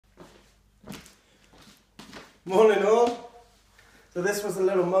Morning all. So this was the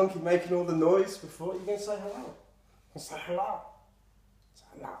little monkey making all the noise before. You're going to say hello? Say hello. Say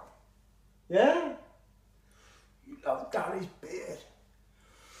hello. Yeah? You love Daddy's beard.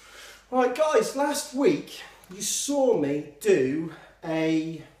 Right guys, last week you saw me do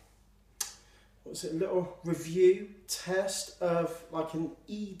a little review test of like an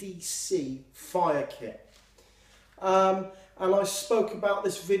EDC fire kit. And I spoke about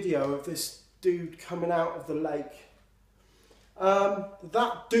this video of this dude coming out of the lake.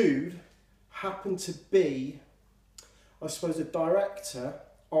 That dude happened to be, I suppose, a director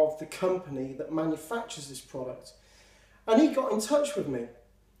of the company that manufactures this product. And he got in touch with me.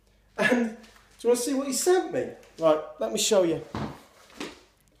 And do you want to see what he sent me? Right, let me show you.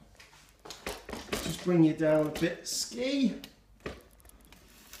 Just bring you down a bit, Ski.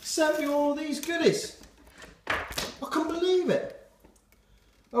 Sent me all these goodies. I couldn't believe it.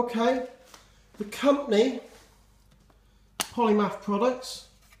 Okay, the company, Polymath Products,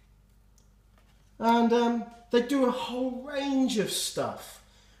 and they do a whole range of stuff,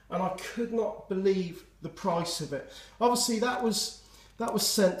 and I could not believe the price of it. Obviously, that was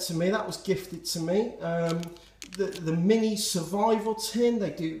sent to me, that was gifted to me. The mini survival tin,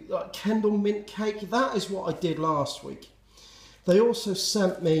 they do like Kendall mint cake. That is what I did last week. They also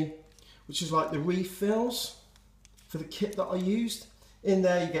sent me, which is like the refills for the kit that I used. In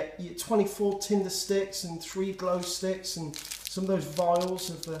there you get 24 tinder sticks and 3 glow sticks and some of those vials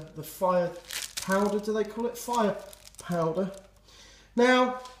of the fire powder, do they call it? Fire powder.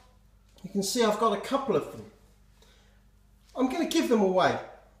 Now, you can see I've got a couple of them. I'm going to give them away.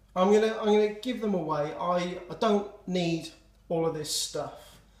 I'm going to give them away. I don't need all of this stuff.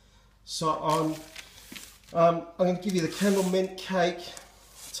 So I'm going to give you the Kendall mint cake,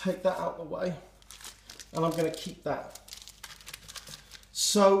 take that out of the way, and I'm going to keep that.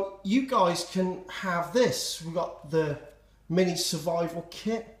 So you guys can have this. We've got the mini survival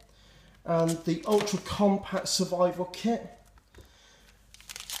kit and the ultra compact survival kit.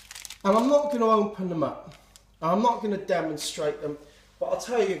 And I'm not going to open them up. I'm not going to demonstrate them, but I'll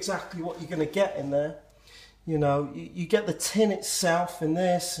tell you exactly what you're going to get in there. You know, you get the tin itself in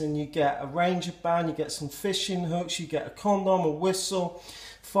this, and you get a Ranger band, you get some fishing hooks, you get a condom, a whistle,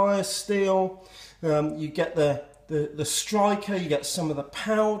 fire steel, you get the striker, you get some of the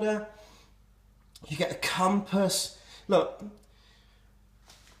powder, you get a compass. Look,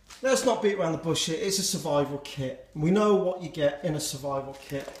 let's not beat around the bush here. It's a survival kit. We know what you get in a survival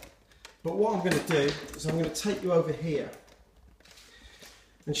kit. But what I'm going to do is I'm going to take you over here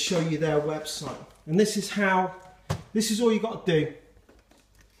and show you their website. And this is all you've got to do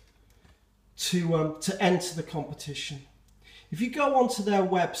to enter the competition. If you go onto their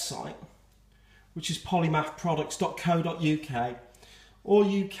website, which is polymathproducts.co.uk,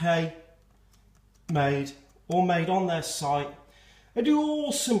 all UK made, all made on their site. They do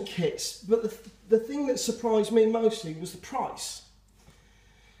awesome kits, but the thing that surprised me mostly was the price.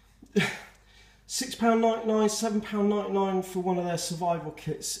 £6.99, £7.99 for one of their survival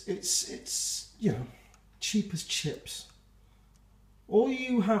kits. It's you know, cheap as chips. All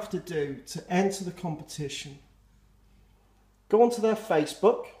you have to do to enter the competition, go onto their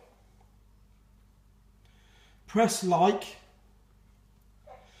Facebook, press like,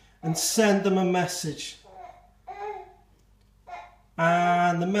 and send them a message.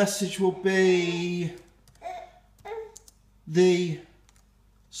 And the message will be, the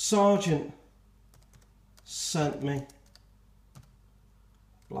sergeant sent me,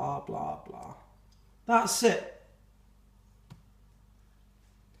 blah blah blah. That's it.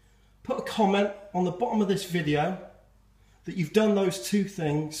 Put a comment on the bottom of this video that you've done those two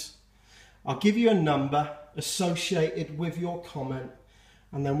things. I'll give you a number associated with your comment,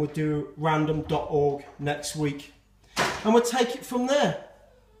 and then we'll do random.org next week, and we'll take it from there.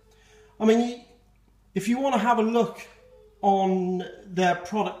 I mean, if you want to have a look on their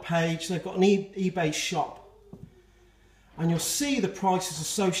product page, they've got an eBay shop, and you'll see the prices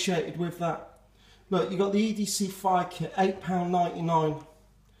associated with that. Look, you've got the EDC fire kit, £8.99.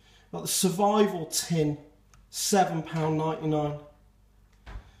 Got the survival tin, £7.99.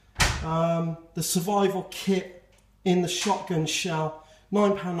 The survival kit in the shotgun shell,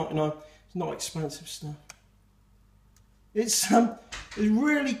 £9.99. It's not expensive stuff. It's a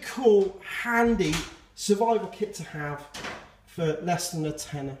really cool, handy survival kit to have for less than a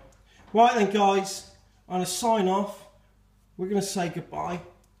tenner. Right then guys, I'm going to sign off. We're going to say goodbye.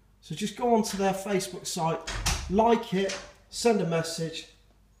 So just go onto their Facebook site, like it, send a message,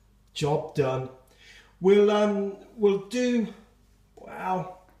 job done. We'll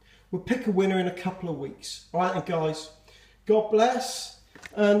pick a winner in a couple of weeks. Right then guys, God bless,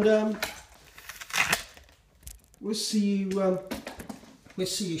 and we'll see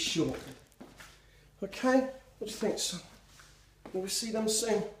you shortly. Okay, what do you think, son? Will we see them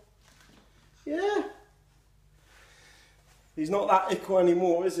soon? Yeah. He's not that ickle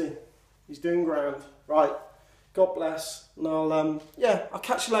anymore, is he? He's doing grand. Right. God bless. And I'll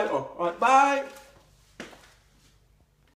catch you later on. Right, bye.